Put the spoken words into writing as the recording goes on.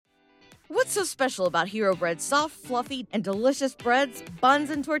What's so special about Hero Bread's soft, fluffy, and delicious breads, buns,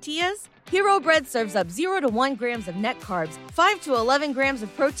 and tortillas? Hero Bread serves up 0 to 1 grams of net carbs, 5 to 11 grams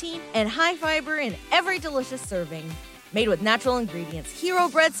of protein, and high fiber in every delicious serving. Made with natural ingredients, Hero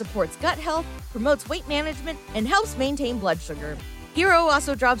Bread supports gut health, promotes weight management, and helps maintain blood sugar. Hero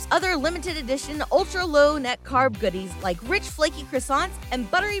also drops other limited edition ultra-low net carb goodies like rich flaky croissants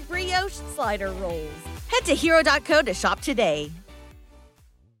and buttery brioche slider rolls. Head to hero.co to shop today.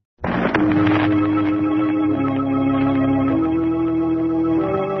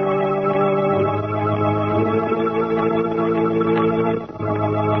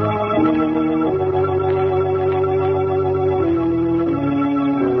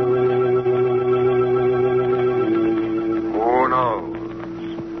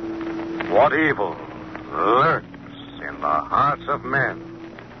 What evil lurks in the hearts of men?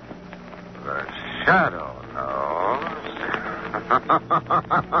 The shadow knows.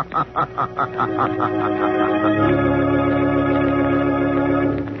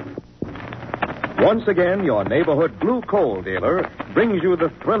 Once again, your neighborhood blue coal dealer brings you the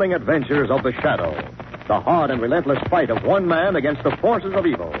thrilling adventures of the Shadow, the hard and relentless fight of one man against the forces of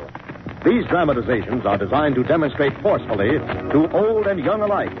evil. These dramatizations are designed to demonstrate forcefully to old and young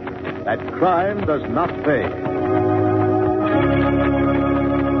alike that crime does not pay.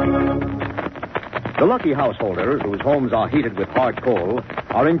 The lucky householders whose homes are heated with hard coal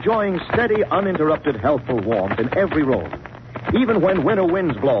are enjoying steady, uninterrupted, healthful warmth in every room. Even when winter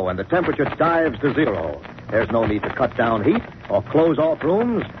winds blow and the temperature dives to zero, there's no need to cut down heat or close off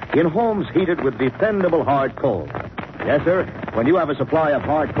rooms in homes heated with dependable hard coal. Yes, sir, when you have a supply of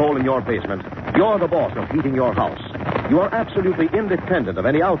hard coal in your basement, you're the boss of heating your house. You are absolutely independent of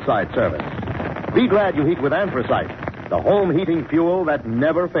any outside service. Be glad you heat with anthracite, the home heating fuel that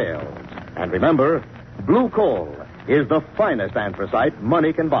never fails. And remember, blue coal is the finest anthracite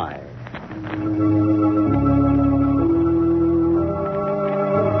money can buy.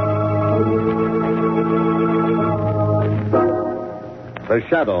 The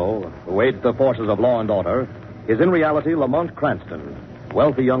Shadow, who aids the forces of law and order, is in reality Lamont Cranston,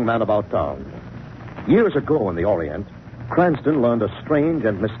 wealthy young man about town. Years ago in the Orient, Cranston learned a strange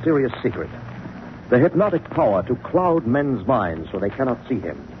and mysterious secret. The hypnotic power to cloud men's minds so they cannot see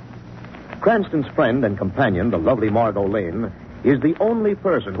him. Cranston's friend and companion, the lovely Margot Lane, is the only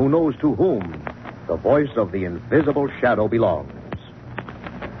person who knows to whom the voice of the invisible Shadow belongs.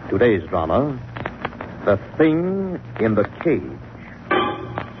 Today's drama, The Thing in the Cage.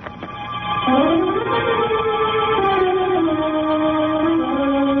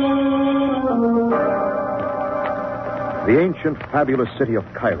 The ancient, fabulous city of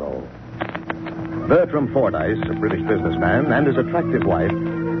Cairo. Bertram Fordyce, a British businessman, and his attractive wife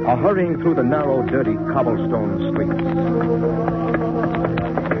are hurrying through the narrow, dirty cobblestone streets.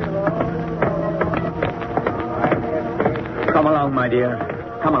 Come along, my dear.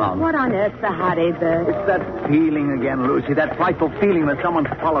 Come along. What on earth's the hurry, Bert? It's that feeling again, Lucy. That frightful feeling that someone's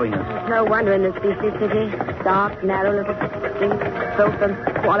following us. No wonder in this beastly city. Dark, narrow little streets, filth and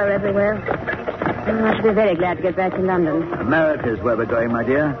squalor everywhere. I should be very glad to get back to London. America's where we're going, my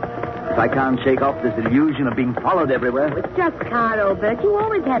dear. If I can't shake off this illusion of being followed everywhere. It's just Cairo, Bert. You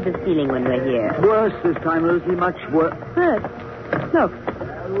always have this feeling when we're here. Worse this time, Lucy. Much worse. Bert, look.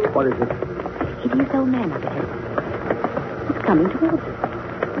 What is it? A hideous old man up ahead. He's coming towards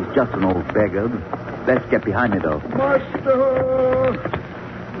us. He's just an old beggar. Best get behind me, though.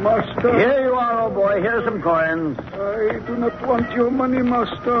 Master. Here you are, old boy. Here's some coins. I do not want your money,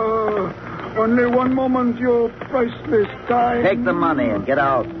 master. Only one moment, your priceless time. Take the money and get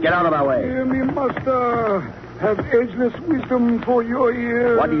out. Get out of our way. Hear me, master. Have ageless wisdom for your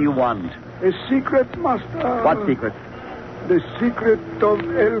ears. What do you want? A secret, master. What secret? The secret of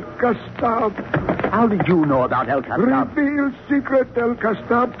El Castab. How did you know about El Castab? Reveal secret El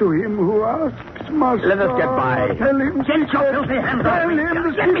Castab to him who asks, master. Let us get by. Tell him Get your filthy hands off me. Tell him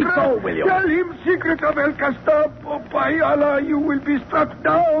the Let me secret. go, will you? Tell him secret of El Castab. Oh, by Allah, you will be struck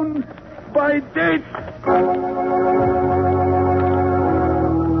down by death.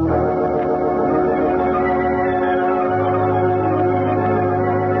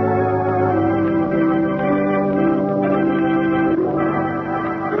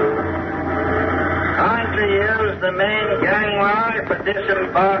 The main gangway for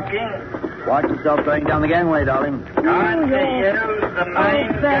disembarking. Watch yourself going down the gangway, darling. Going to use the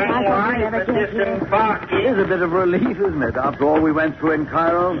main gangway for disembarking. It is a bit of relief, isn't it, after all we went through in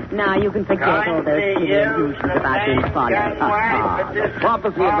Cairo? Now you can forget all those silly illusions about being followed.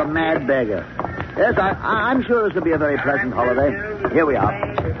 Prophecy of the mad beggar. Yes, I'm sure this will be a very pleasant holiday. Here we are.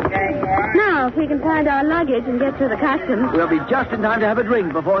 Now, if we can find our luggage and get to the customs. We'll be just in time to have a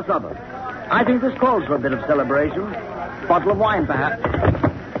drink before supper. I think this calls for a bit of celebration. Bottle of wine, perhaps.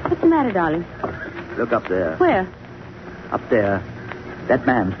 What's the matter, darling? Look up there. Where? Up there. That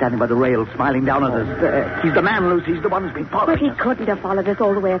man standing by the rail, smiling down at us. He's the man, Lucy. He's the one who's been But following he us. couldn't have followed us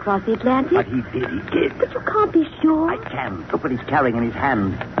all the way across the Atlantic. But he did. But you can't be sure. I can. Look what he's carrying in his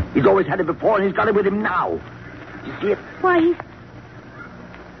hand. He's always had it before, and he's got it with him now. You see it? Why, he's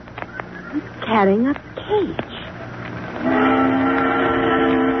carrying a cage.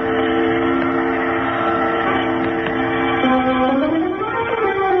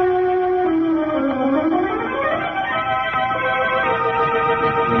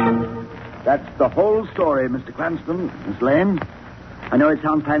 That's the whole story, Mr. Cranston, Miss Lane. I know it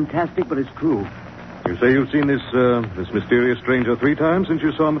sounds fantastic, but it's true. You say you've seen this mysterious stranger 3 times since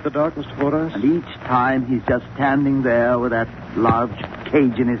you saw him at the dock, Mr. Fordyce? And each time he's just standing there with that large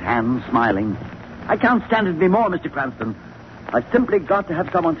cage in his hand, smiling. I can't stand it anymore, Mr. Cranston. I've simply got to have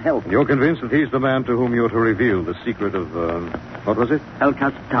someone's help. You're convinced that he's the man to whom you're to reveal the secret of, what was it? El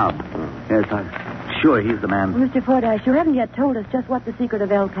Castab. Yes, I'm sure he's the man. Mr. Fordyce, you haven't yet told us just what the secret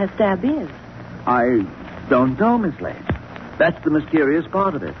of El Castab is. I don't know, Miss Lane. That's the mysterious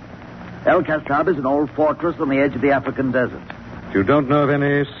part of it. El Castab is an old fortress on the edge of the African desert. You don't know of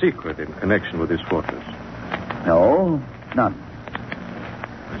any secret in connection with this fortress? No, none.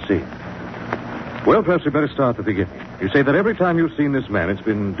 I see. Well, perhaps we better start at the beginning. You say that every time you've seen this man, it's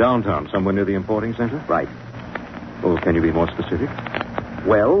been downtown, somewhere near the importing center? Right. Oh, can you be more specific?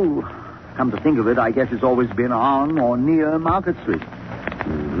 Well, come to think of it, I guess it's always been on or near Market Street.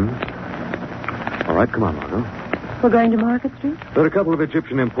 Mm-hmm. All right, come on, Margot. We're going to Market Street? There are a couple of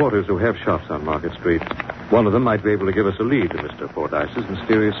Egyptian importers who have shops on Market Street. One of them might be able to give us a lead to Mr. Fordyce's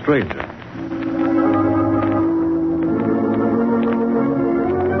mysterious stranger.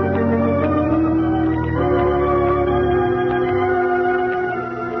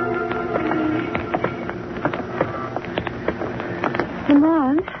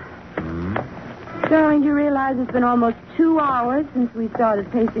 Lamont? Darling, do you realize it's been almost 2 hours since we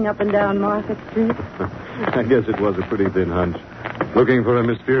started pacing up and down Market Street? I guess it was a pretty thin hunch. Looking for a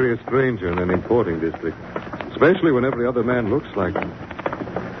mysterious stranger in an importing district. Especially when every other man looks like him.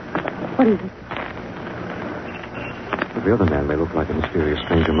 What is it? Every other man may look like a mysterious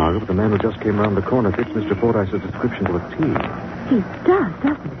stranger, Margaret, but the man who just came around the corner fits Mr. Fordyce's description to a T. He does,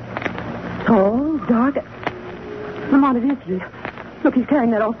 doesn't he? Tall, dark. Lamont, it is he. Look, he's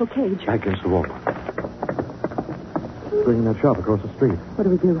carrying that awful cage. Back against the wall. Bringing that shop across the street. What do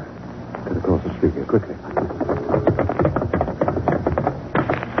we do? Get across the street here, quickly.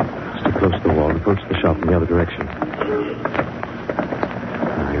 Stick close to the wall and approach the shop from the other direction.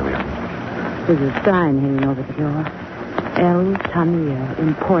 Here we are. There's a sign hanging over the door. El Tamir,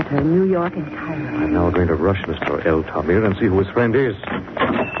 importer, New York and Cairo. I'm now going to rush Mr. El Tamir and see who his friend is.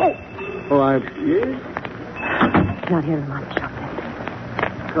 Yes? He's not here, Lamont. Shop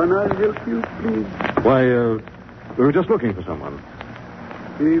that. Can I help you, please? Why, we were just looking for someone.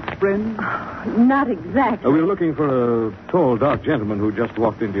 A friend? Not exactly. We were looking for a tall, dark gentleman who just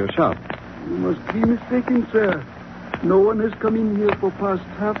walked into your shop. You must be mistaken, sir. No one has come in here for past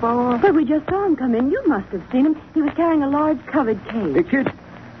half hour. But we just saw him come in. You must have seen him. He was carrying a large covered cage. A kid.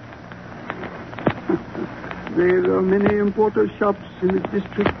 There are many importer shops in this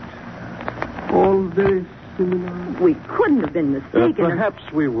district. All very similar. We couldn't have been mistaken. Perhaps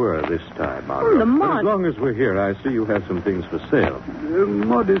we were this time, Margaret. Oh, Lamont. As long as we're here, I see you have some things for sale. A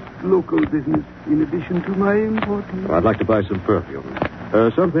modest local business in addition to my importing. I'd like to buy some perfume.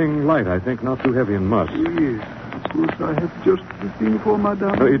 Something light, I think, not too heavy and musk. Yes. Of course, I have just the thing for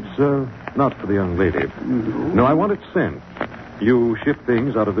madame. It's not for the young lady. No, I want it sent. You ship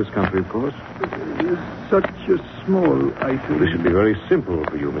things out of this country, of course? Such a small item. This should be very simple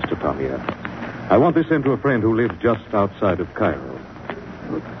for you, Mr. Tamir. I want this sent to a friend who lives just outside of Cairo.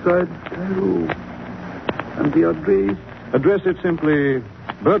 Outside Cairo. And the address? Address it simply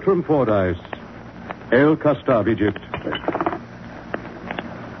Bertram Fordyce, El Castab, Egypt.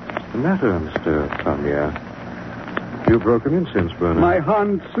 What's the matter, Mr. Tamir? You've broken incense burner. My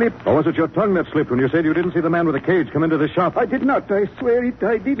hand slipped. Or was it your tongue that slipped when you said you didn't see the man with the cage come into the shop? I did not. I swear it.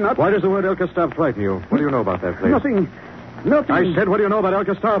 I did not. Why does the word El Castab frighten you? What do you know about that place? Nothing. I said, what do you know about El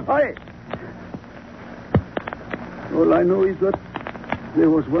Castab? All I know is that there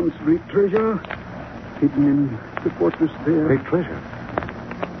was once great treasure hidden in the fortress there. Great treasure?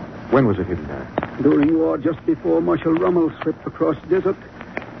 When was it hidden there? During war, just before Marshal Rommel swept across the desert.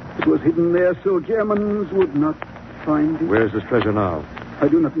 It was hidden there so Germans would not find it. Where is this treasure now? I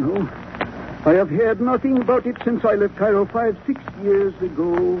do not know. I have heard nothing about it since I left Cairo 5-6 years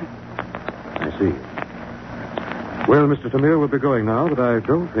ago. I see. Well, Mr. Tamir, we'll be going now, but I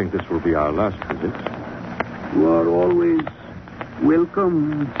don't think this will be our last visit. You are always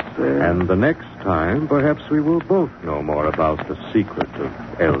welcome, sir. And the next time, perhaps we will both know more about the secret of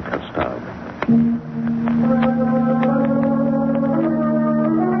El Castell.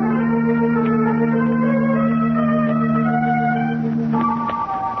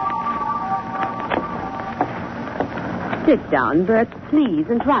 Sit down, Bert, please,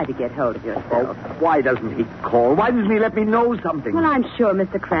 and try to get hold of yourself. Why doesn't he call? Why doesn't he let me know something? Well, I'm sure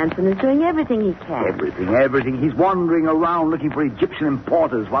Mr. Cranston is doing everything he can. Everything. He's wandering around looking for Egyptian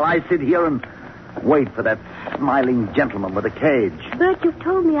importers while I sit here and wait for that smiling gentleman with a cage. Bert, you've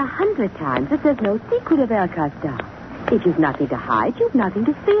told me 100 times that there's no secret of El Castell. If you've nothing to hide, you've nothing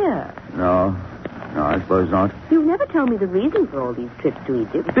to fear. No, I suppose not. You've never told me the reason for all these trips to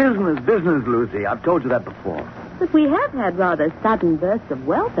Egypt. Business, Lucy. I've told you that before. But we have had rather sudden bursts of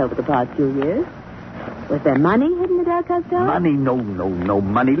wealth over the past few years. Was there money hidden at El Castell? Money? No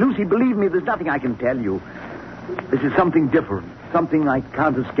money. Lucy, believe me, there's nothing I can tell you. This is something different, something I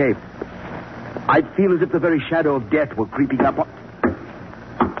can't escape. I'd feel as if the very shadow of death were creeping up on...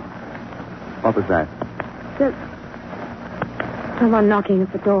 What was that? There's someone knocking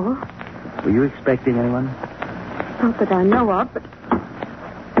at the door. Were you expecting anyone? Not that I know of, but...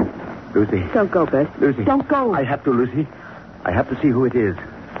 Lucy. Don't go, Bert. Lucy. Don't go. I have to, Lucy. I have to see who it is.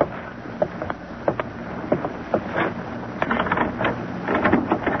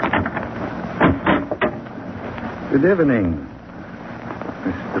 Good evening,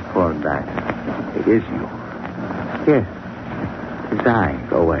 Mr. Fordyce. It is you. Yes, it's I.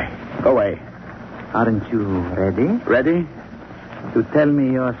 Go away. Aren't you ready? Ready? To tell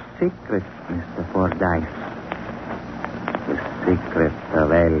me your secret, Mr. Fordyce. The secret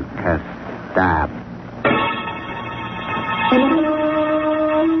of El Castell.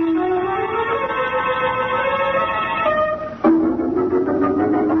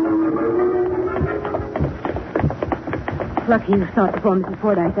 Lucky you saw it before Mrs.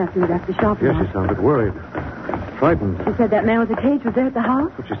 Fordyce after we left the shop. Yes, she sounded worried. Frightened. She said that man with the cage was there at the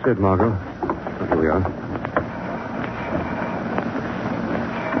house? That's what she said, Margot. Well, here we are.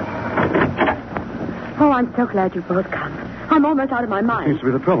 Oh, I'm so glad you both come. I'm almost out of my mind. Seems to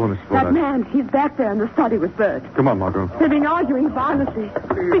be the trouble, Miss Fordyce. That man, he's back there in the study with Bert. Come on, Margot. They've been arguing violently.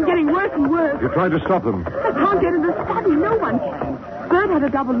 It's been getting worse and worse. You tried to stop them. I can't get in the study. No one can. Bert had a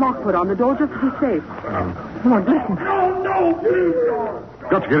double lock put on the door just to be safe. Come on, listen.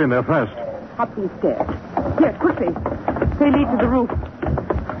 Got to get in there fast. Up these stairs. Yes, quickly. They lead to the roof.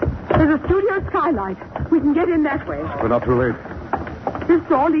 There's a studio skylight. We can get in that way. We're not too late. This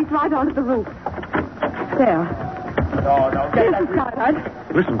door leads right onto the roof. There. No. There's the skylight.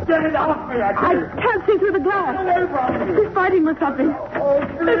 Listen. Get it off me, I I can't see through the glass. He's fighting with something.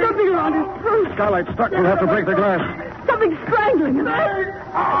 There's something around his throat. Skylight's stuck. We'll have to break the glass. Something strangling him.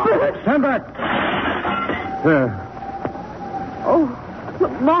 Bert. Stand back. There. Oh,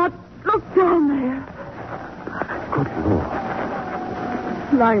 look, Maude. Look down there. Good Lord.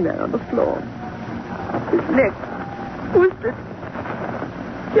 Lying there on the floor. His neck twisted.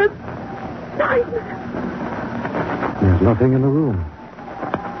 Just dying. There's nothing in the room.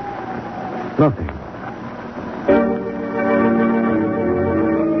 Nothing.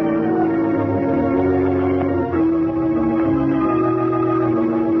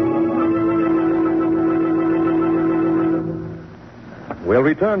 We'll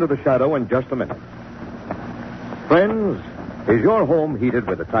return to the shadow in just a minute. Friends, is your home heated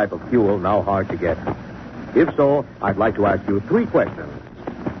with a type of fuel now hard to get? If so, I'd like to ask you 3 questions.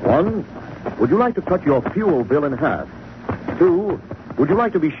 1, would you like to cut your fuel bill in half? 2, would you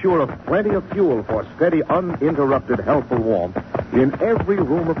like to be sure of plenty of fuel for steady, uninterrupted, healthful warmth in every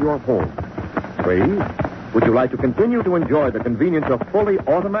room of your home? 3, would you like to continue to enjoy the convenience of fully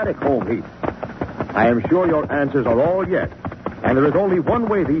automatic home heat? I am sure your answers are all yes. And there is only one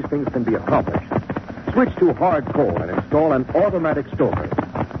way these things can be accomplished. Switch to hard coal and install an automatic stoker.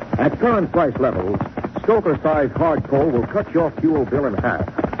 At current price levels, stoker-sized hard coal will cut your fuel bill in half.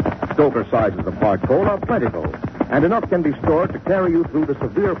 Stoker sizes of hard coal are plentiful, and enough can be stored to carry you through the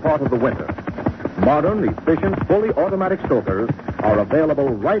severe part of the winter. Modern, efficient, fully automatic stokers are available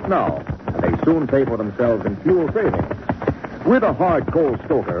right now, and they soon pay for themselves in fuel savings. With a hard coal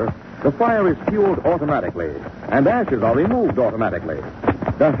stoker, the fire is fueled automatically, and ashes are removed automatically.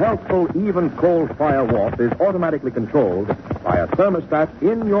 The healthful, even coal fire warmth is automatically controlled by a thermostat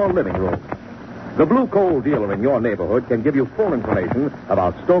in your living room. The Blue Coal dealer in your neighborhood can give you full information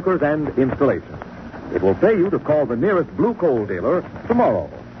about stokers and installation. It will pay you to call the nearest Blue Coal dealer tomorrow.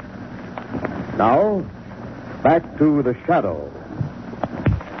 Now, back to the shadow.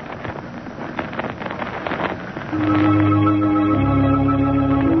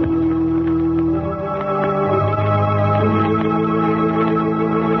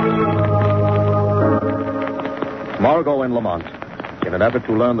 Margot and Lamont, in an effort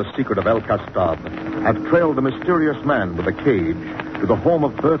to learn the secret of El Castab, have trailed the mysterious man with the cage to the home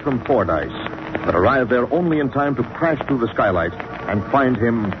of Bertram Fordyce, but arrive there only in time to crash through the skylight and find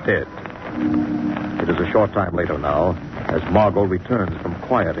him dead. It is a short time later now, as Margot returns from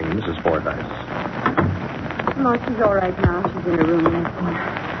quieting Mrs. Fordyce. Oh, she's all right now. She's in her room resting.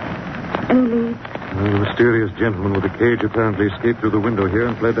 Any leads? The mysterious gentleman with the cage apparently escaped through the window here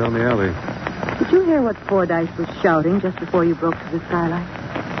and fled down the alley. Did you hear what Fordyce was shouting just before you broke through the skylight?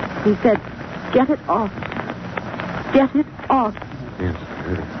 He said, "Get it off. Get it off." Yes, I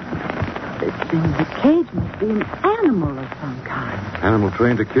heard it. This thing in the cage must be an animal of some kind. Animal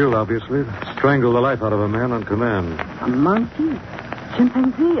trained to kill, obviously. Strangle the life out of a man on command. A monkey,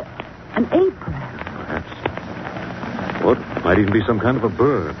 chimpanzee, an ape, perhaps. Perhaps. What? Might even be some kind of a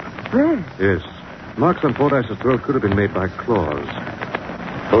bird. Bird? Yes. Marks on Fordyce's throat could have been made by claws.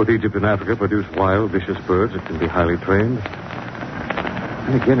 Both Egypt and Africa produce wild, vicious birds that can be highly trained.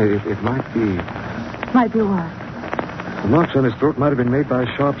 And again, it might be... Might be what? The marks on his throat might have been made by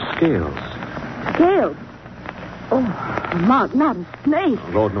sharp scales. Scales? Oh, a mark, not a snake.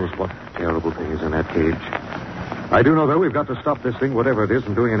 Lord knows what terrible thing is in that cage. I do know, though, we've got to stop this thing, whatever it is,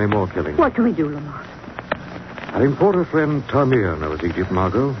 from doing any more killing. What can we do, Lamont? Our importer friend Tamir knows Egypt,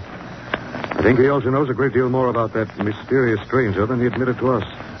 Margot. I think he also knows a great deal more about that mysterious stranger than he admitted to us.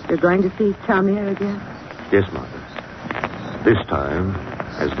 You're going to see Tamir again? Yes, Margot. This time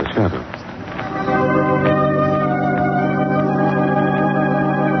as the Shadow.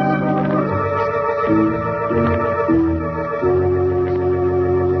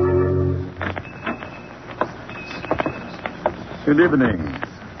 Good evening,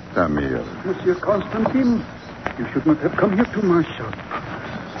 Tamir. Monsieur Constantine, you should not have come here to my shop.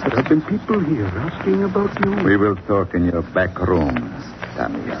 There have been people here asking about you. We will talk in your back room,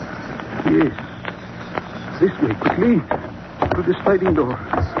 Tamir. Yes. This way, quickly. To the sliding door.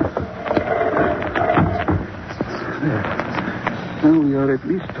 There. Now we are at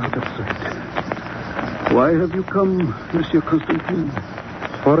least out of sight. Why have you come, Monsieur Constantine?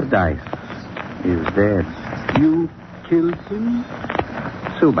 Fordyce is dead. You killed him?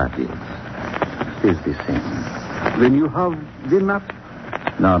 Suba did. It is the same. Then you have the map?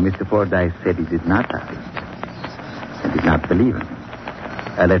 No, Mr. Fordyce said he did not have it. I did not believe him.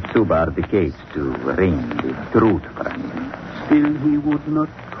 I let Suba the cage to wring the truth from him. Still he would not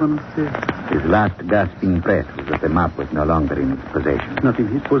confess. His last gasping breath was that the map was no longer in his possession. Not in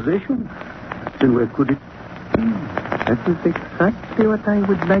his possession? Then where could it be? That is exactly what I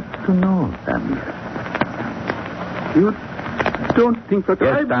would like to know, Tamir. You don't think that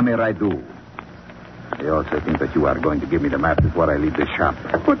Yes, Tamir, I do. I also think that you are going to give me the map before I leave the shop.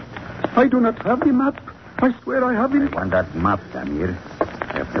 But I do not have the map. I swear I haven't. I want that map, Tamir.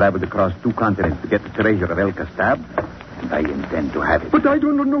 I have traveled across 2 continents to get the treasure of El Castab, and I intend to have it. But I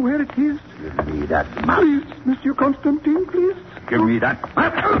do not know where it is. Give me that map. Please, Monsieur Constantine, please. Give me that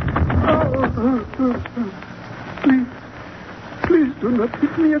map. Please do not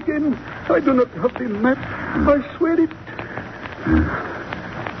hit me again. I do not have the map. I swear it.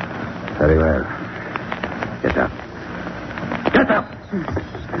 Very well. Get up. Get up!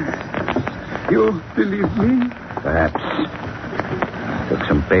 You believe me? Perhaps. Took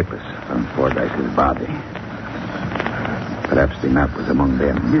some papers from Fordyce's body. Perhaps the map was among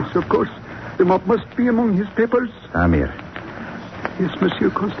them. Yes, of course. The map must be among his papers. Tamir. Yes,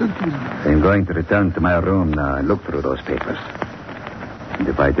 Monsieur Constantine. I'm going to return to my room now and look through those papers. And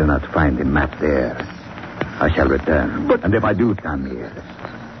if I do not find the map there, I shall return. But... And if I do, Tamir,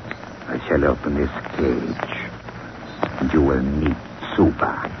 I shall open this cage. And you will meet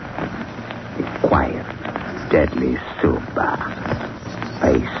Suba. The quiet, deadly Suba.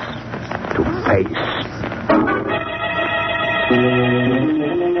 Face to face.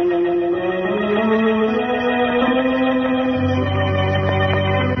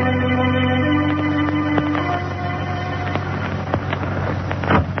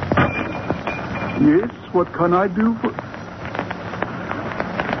 Yes, what can I do for...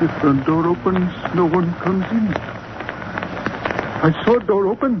 The front door opens, no one comes in. I saw a door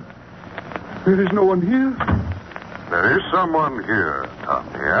open. There is no one here. There is someone here,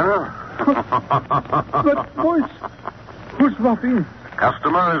 Tamir. That voice. Who's laughing?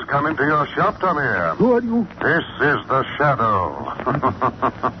 Customer is coming to your shop, Tamir. Who are you? This is the Shadow.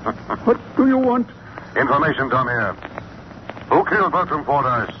 What do you want? Information, Tamir. Who killed Bertram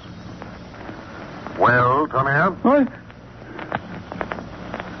Fordyce? Well, Tamir?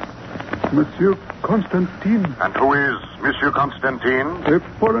 Monsieur Constantine. And who is Monsieur Constantine? A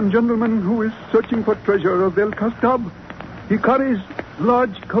foreign gentleman who is searching for treasure of El Castab. He carries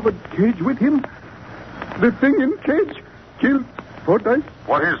large covered cage with him. The thing in cage killed Fordyce.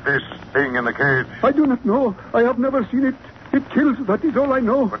 What is this thing in the cage? I do not know. I have never seen it. It kills, that is all I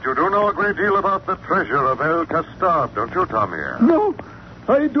know. But you do know a great deal about the treasure of El Castab, don't you, Tomir? No,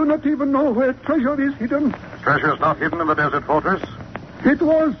 I do not even know where treasure is hidden. Treasure's not hidden in the desert fortress? It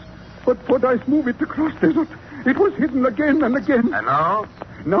was, but Fordyce moved it across desert. It was hidden again and again. And now?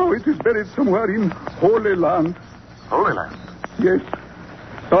 Now it is buried somewhere in Holy Land. Holy Land? Yes.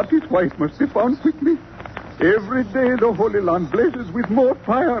 That is why it must be found quickly. Every day the Holy Land blazes with more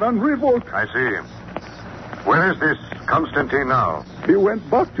fire and revolt. I see. Where is this Constantine now? He went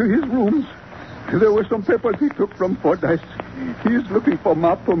back to his rooms. There were some papers he took from Fordyce. He is looking for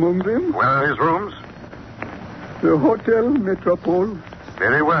map among them. Where are his rooms? The Hotel Metropole.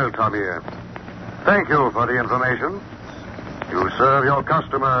 Very well, Tomir. Thank you for the information. You serve your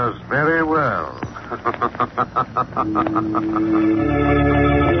customers very well.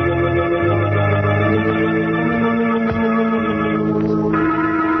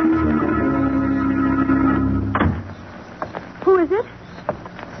 Who is it?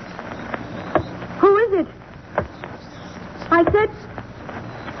 Who is it? I said...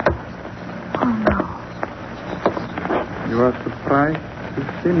 Oh, no. You are surprised to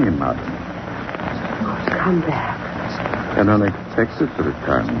see me, madam. You've come back. An unexpected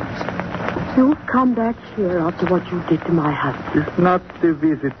return. You've come back here after what you did to my husband. It's not the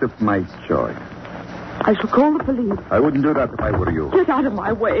visit of my choice. I shall call the police. I wouldn't do that if I were you. Get out of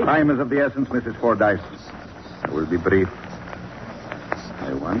my way. Time is of the essence, Mrs. Fordyce. I will be brief.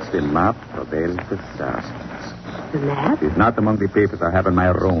 I want the map of El Castab. The map? It is not among the papers I have in my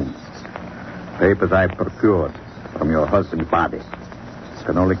room. Papers I've procured from your husband's body. I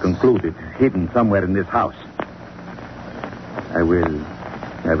can only conclude it's hidden somewhere in this house. I will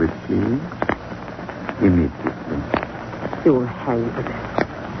have it clean immediately. You'll hang with it.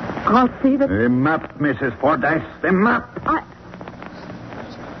 I'll see that... The map, Mrs. Fordyce. The map.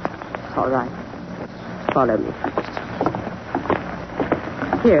 All right. Follow me.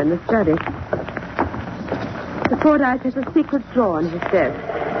 Here in the study. The Fordyce has a secret drawer in his desk.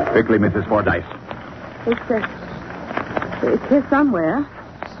 Quickly, Mrs. Fordyce. It's here somewhere.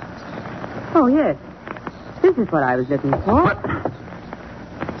 Oh, yes. This is what I was looking for. What?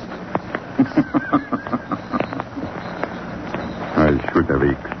 I should have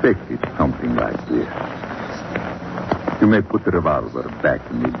expected something like this. You may put the revolver back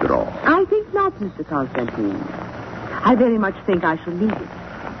in the drawer. I think not, Mr. Constantine. I very much think I shall need it.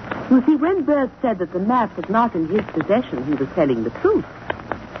 You see, when Bert said that the map was not in his possession, he was telling the truth.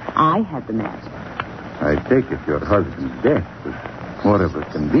 I had the map. I take it your husband's death was more of a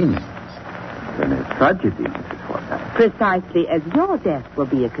convenience than a tragedy, Mrs. Fordyce. Precisely as your death will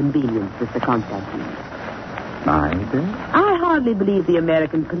be a convenience, Mr. Constantine. My death? I hardly believe the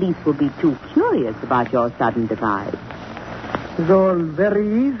American police will be too curious about your sudden demise. It's all very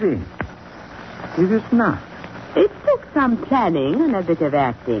easy. Is it not? It took some planning and a bit of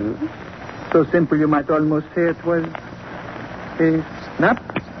acting. So simple you might almost say it was a snap?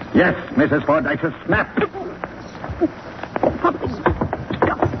 Yes, Mrs. Fordyce, a snap. Something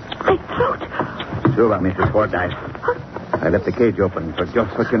stuck my throat. Suba, Mrs. Fordyce. I left the cage open for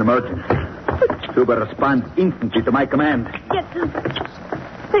just such an emergency. Suba responds instantly to my command. Get this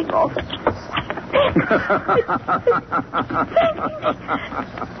thing off.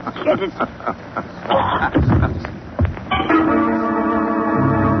 Get it.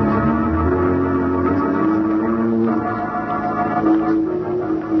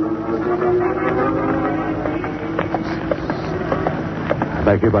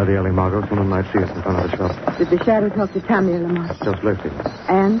 Back here by the alley, Margot. Someone might see us in front of the shop. Did the shadow talk to Tammy Lamont? Just left him.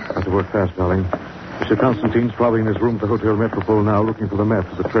 And? Have to work fast, darling. Mr. Constantine's probably in his room at the Hotel Metropole now, looking for the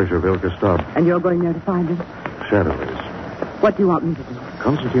map of the treasure of El Castab. And you're going there to find him? Shadow is. What do you want me to do?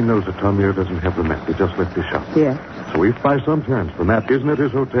 Constantine knows that Tomir doesn't have the map. He just left his shop. Yes. So if by some chance the map isn't at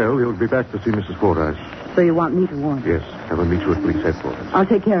his hotel, he'll be back to see Mrs. Fordyce. So you want me to warn him? Yes. Have him meet you at police headquarters. I'll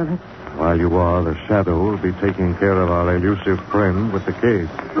take care of it. While you are, the Shadow will be taking care of our elusive friend with the cage.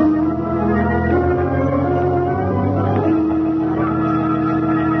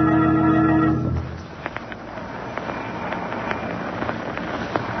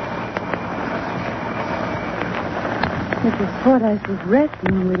 Mrs. Fordyce was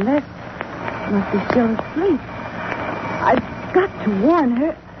resting when we left. Must be still asleep. I've got to warn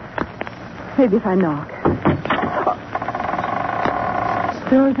her. Maybe if I knock.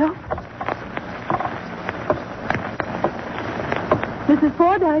 Door is open. Mrs.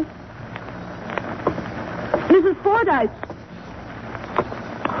 Fordyce. Mrs. Fordyce.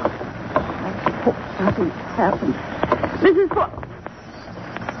 I hope nothing's happened. Mrs. Fordyce.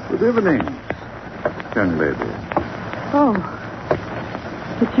 Good evening, young lady. Oh,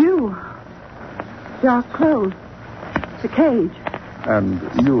 it's you. Dark clothes. The cage. And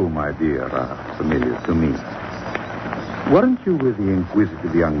you, my dear, are familiar to me. Weren't you with the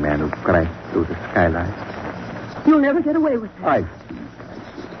inquisitive young man who crashed through the skylight? You'll never get away with that. I see.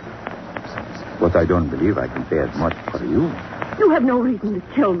 But I don't believe I can say as much for you. You have no reason to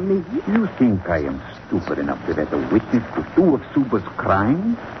kill me. You think I am stupid enough to let a witness to two of Suba's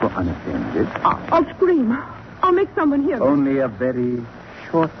crimes go unattended? I'll scream. I'll make someone hear me. Only a very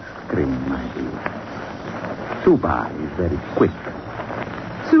short scream, my dear. Suba is very quick.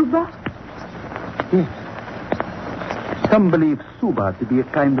 Suba? Yes. Some believe Suba to be a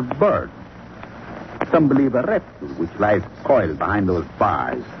kind of bird. Some believe a reptile which lies coiled behind those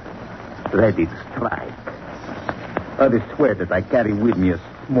bars, ready to strike. Others swear that I carry with me a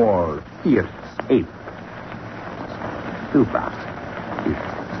small, fierce ape. Suba is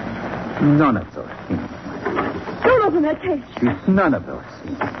none of those things, my dear. Don't open that cage. She's none of those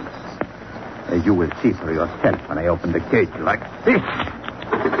things. As you will see for yourself when I open the cage like this.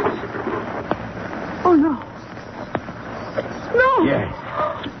 Oh, no. No. Yes.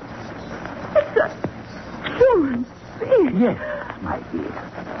 It's a human being. Yes, my dear.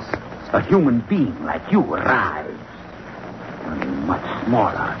 A human being like you arrives. Only much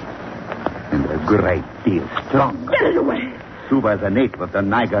smaller. And a great deal stronger. Get it away. Suba is a native of the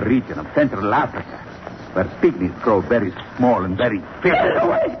Niger region of Central Africa, where pygmies grow very small and very fit. Get it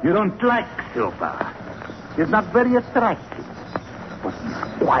away. You don't like Suba. He's not very attractive, but he's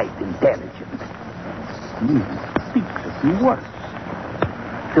quite intelligent. He speaks of me words.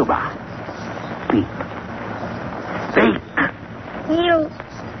 Suba, speak. Speak.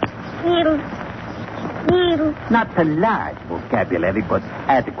 Not a large vocabulary, but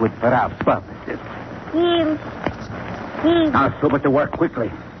adequate for our purposes. Now, Suba, to work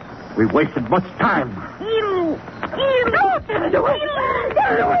quickly. We've wasted much time. Get it away.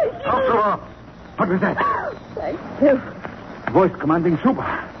 Get it away. Suba! What was that? Thank you. Voice commanding Suba.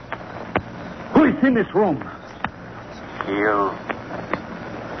 Who is in this room? Kill.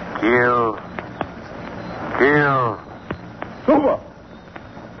 Suba!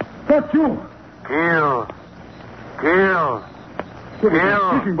 That's you! Kill. Suba,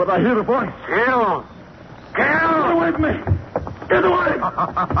 speaking, but I hear a voice. Kill. Get away from me! Get away!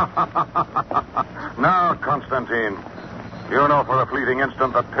 Now, Constantine, you know for a fleeting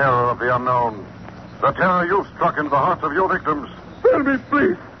instant the terror of the unknown. The terror you've struck into the hearts of your victims. Spare me,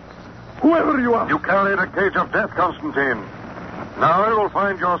 please. Whoever you are. You carried a cage of death, Constantine. Now you will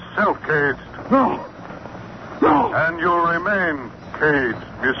find yourself caged. No. And you'll remain caged,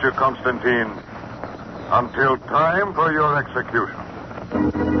 Monsieur Constantine, until time for your execution.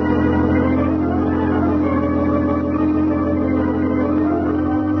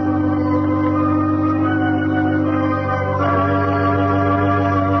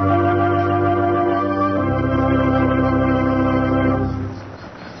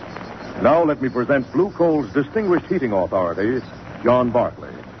 Now let me present Blue Coal's distinguished heating authority, John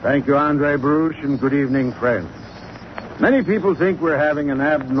Barclay. Thank you, Andre Bruce, and good evening, friends. Many people think we're having an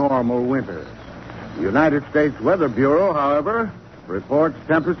abnormal winter. The United States Weather Bureau, however, reports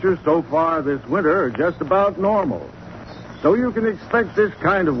temperatures so far this winter are just about normal. So you can expect this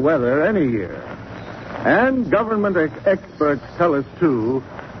kind of weather any year. And government experts tell us, too,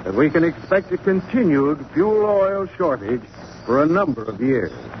 that we can expect a continued fuel oil shortage for a number of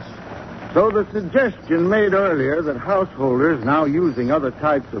years. So the suggestion made earlier that householders now using other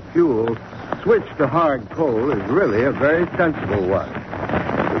types of fuel switch to hard coal is really a very sensible one.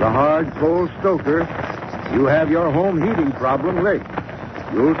 With a hard coal stoker, you have your home heating problem licked.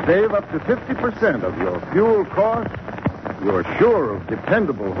 You'll save up to 50% of your fuel costs, you're sure of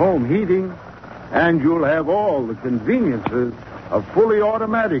dependable home heating, and you'll have all the conveniences of fully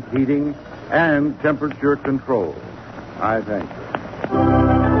automatic heating and temperature control. I thank you.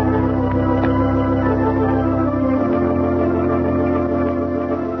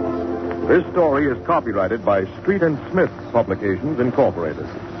 This story is copyrighted by Street and Smith Publications, Incorporated.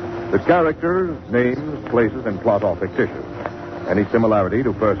 The characters, names, places, and plot are fictitious. Any similarity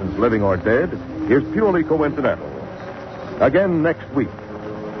to persons living or dead is purely coincidental. Again next week,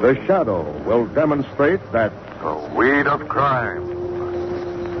 The Shadow will demonstrate that The weed of crime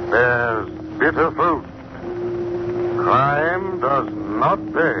bears bitter fruit. Crime does not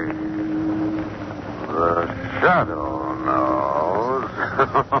pay. The shadow knows.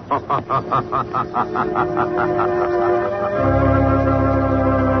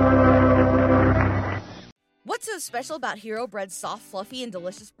 what's special about Hero Bread's soft, fluffy, and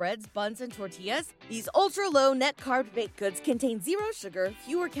delicious breads, buns, and tortillas? These ultra-low net-carb baked goods contain zero sugar,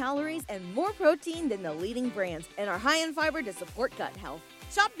 fewer calories, and more protein than the leading brands, and are high in fiber to support gut health.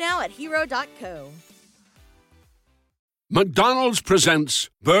 Shop now at hero.co. McDonald's presents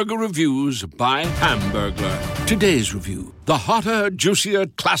Burger Reviews by Hamburglar. Today's review, the hotter, juicier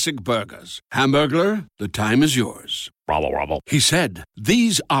classic burgers. Hamburglar, the time is yours. Rubble, rubble. He said,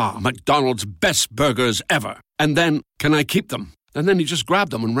 these are McDonald's best burgers ever. And then, can I keep them? And then he just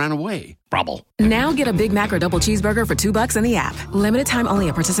grabbed them and ran away. Rubble. Now get a Big Mac or double cheeseburger for $2 in the app. Limited time only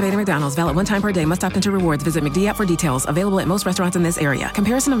at participating McDonald's. Valid one time per day. Must opt into rewards. Visit McD app for details. Available at most restaurants in this area.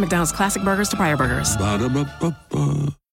 Comparison of McDonald's classic burgers to prior burgers. Ba-da-ba-ba-ba.